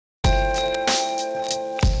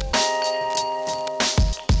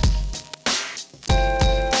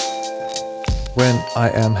When I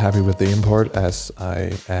am happy with the import, as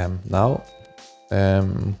I am now,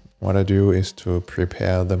 what I do is to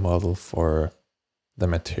prepare the model for the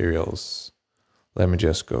materials. Let me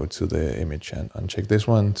just go to the image and uncheck this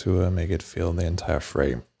one to make it fill the entire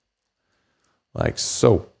frame. Like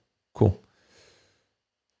so. Cool.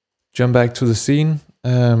 Jump back to the scene.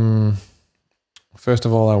 First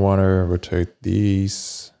of all, I want to rotate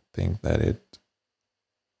these. Think that it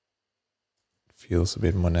feels a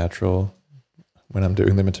bit more natural when I'm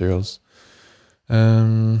doing the materials.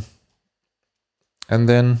 And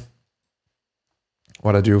then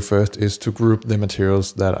what I do first is to group the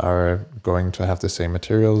materials that are going to have the same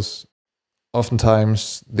materials.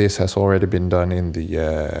 Oftentimes this has already been done in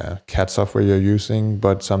the CAD software you're using,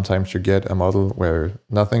 but sometimes you get a model where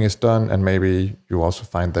nothing is done, and maybe you also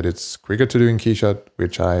find that it's quicker to do in KeyShot,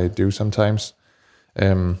 which I do sometimes.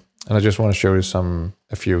 And I just want to show you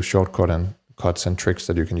a few shortcuts and tricks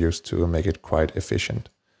that you can use to make it quite efficient.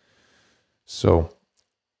 So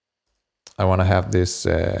I want to have this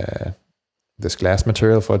this glass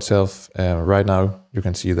material for itself. Right now you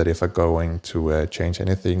can see that if I'm going to change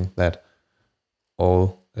anything, that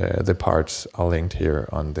all the parts are linked here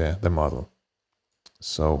on the model.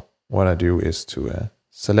 So what I do is to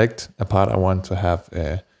select a part I want to have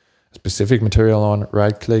a specific material on,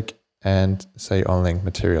 right click and say unlink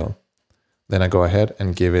material. Then I go ahead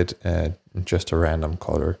and give it just a random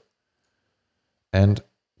color. And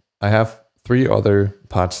I have 3 other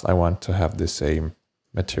parts I want to have the same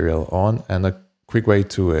material on. And a quick way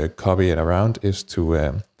to copy it around is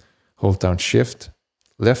to hold down Shift,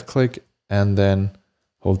 left click, and then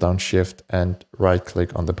hold down Shift and right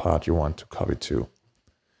click on the part you want to copy to.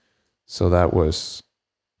 So that was,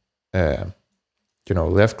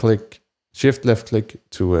 left click, Shift left click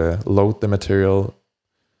to load the material,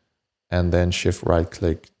 and then Shift right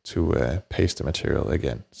click to paste the material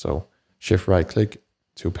again. So Shift right click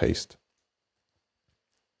to paste.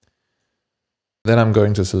 Then I'm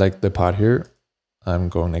going to select the part here. I'm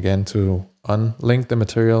going again to unlink the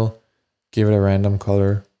material, give it a random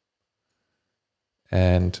color,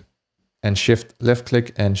 and Shift left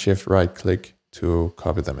click and Shift right click to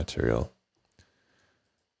copy the material.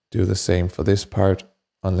 Do the same for this part,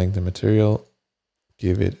 unlink the material,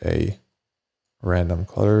 give it a random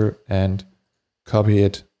color and copy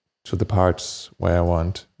it to the parts where I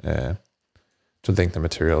want to link the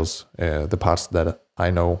materials, the parts that I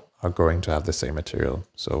know are going to have the same material.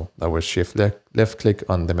 So that was Shift left click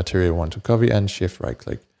on the material you want to copy and Shift right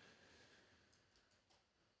click.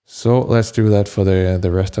 So let's do that for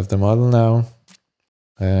the rest of the model now.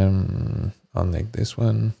 Unlink this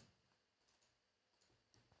one.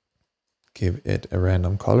 Give it a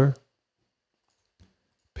random color.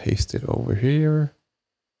 Paste it over here.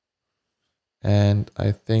 And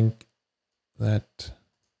I think that,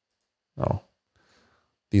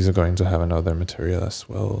 these are going to have another material as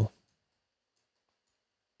well.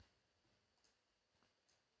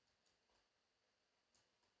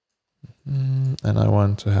 And I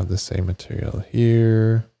want to have the same material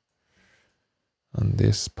here on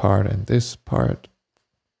this part and this part,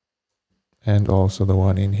 and also the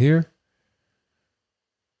one in here.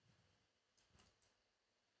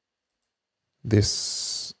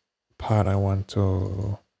 This part I want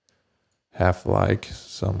to have like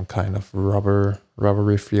some kind of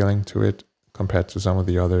rubbery feeling to it compared to some of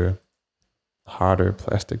the other harder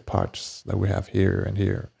plastic parts that we have here and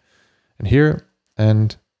here and here.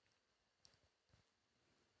 And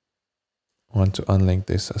I want to unlink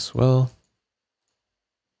this as well.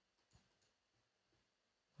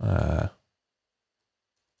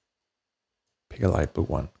 Pick a light blue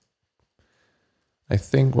one. I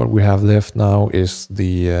think what we have left now is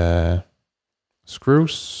the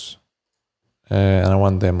screws. And I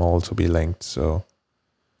want them all to be linked, so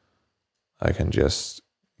I can just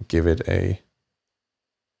give it a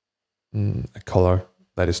color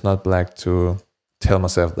that is not black to tell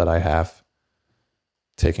myself that I have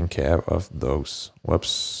taken care of those.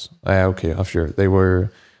 Whoops. Okay, I'm sure they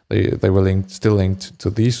were still linked to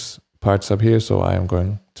these parts up here, so I am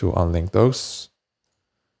going to unlink those.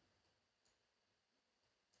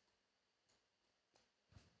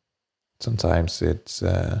 Sometimes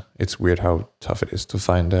it's weird how tough it is to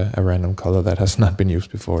find a random color that has not been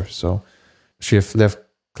used before. So Shift left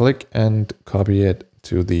click and copy it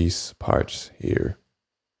to these parts here.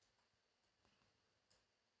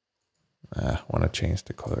 I want to change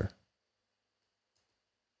the color.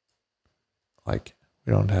 Like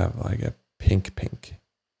we don't have like a pink.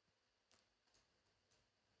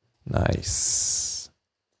 Nice.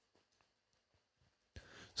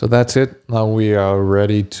 So that's it. Now we are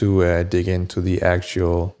ready to dig into the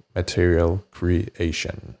actual material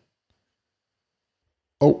creation.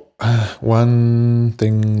 Oh, one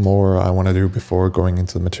thing more I want to do before going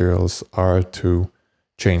into the materials are to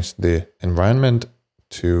change the environment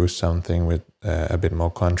to something with a bit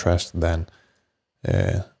more contrast than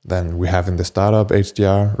we have in the startup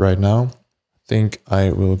HDR right now. I think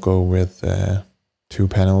I will go with 2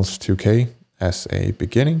 panels 2K as a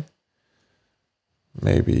beginning.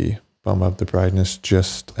 Maybe bump up the brightness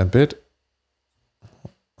just a bit,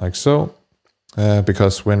 like so.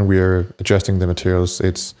 Because when we're adjusting the materials,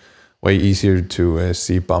 it's way easier to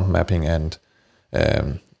see bump mapping and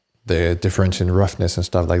the difference in roughness and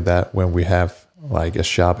stuff like that when we have like a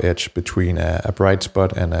sharp edge between a bright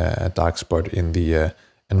spot and a dark spot in the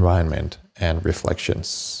environment and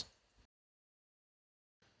reflections.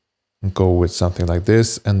 Go with something like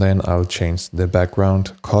this, and then I'll change the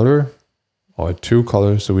background color or to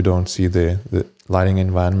color so we don't see the lighting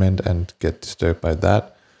environment and get disturbed by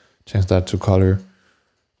that. Change that to color,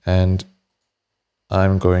 and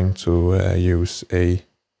I'm going to use a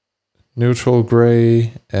neutral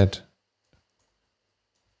gray at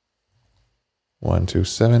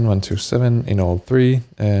 127 in all three,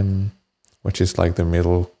 which is like the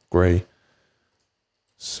middle gray.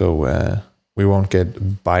 So we won't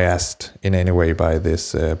get biased in any way by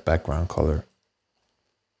this background color.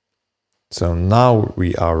 So now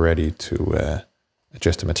we are ready to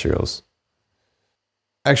adjust the materials.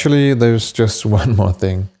 Actually, there's just one more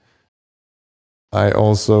thing. I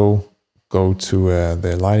also go to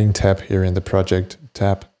the lighting tab here in the project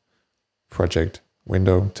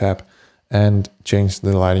window tab, and change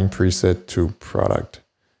the lighting preset to product,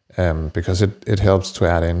 because it helps to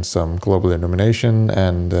add in some global illumination.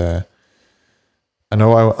 And I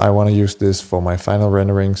know I want to use this for my final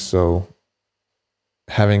rendering, so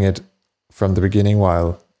having it from the beginning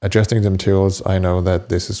while adjusting the materials, I know that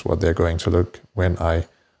this is what they're going to look when I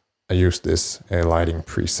use this lighting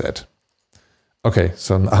preset. Okay,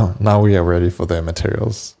 so now we are ready for the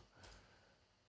materials.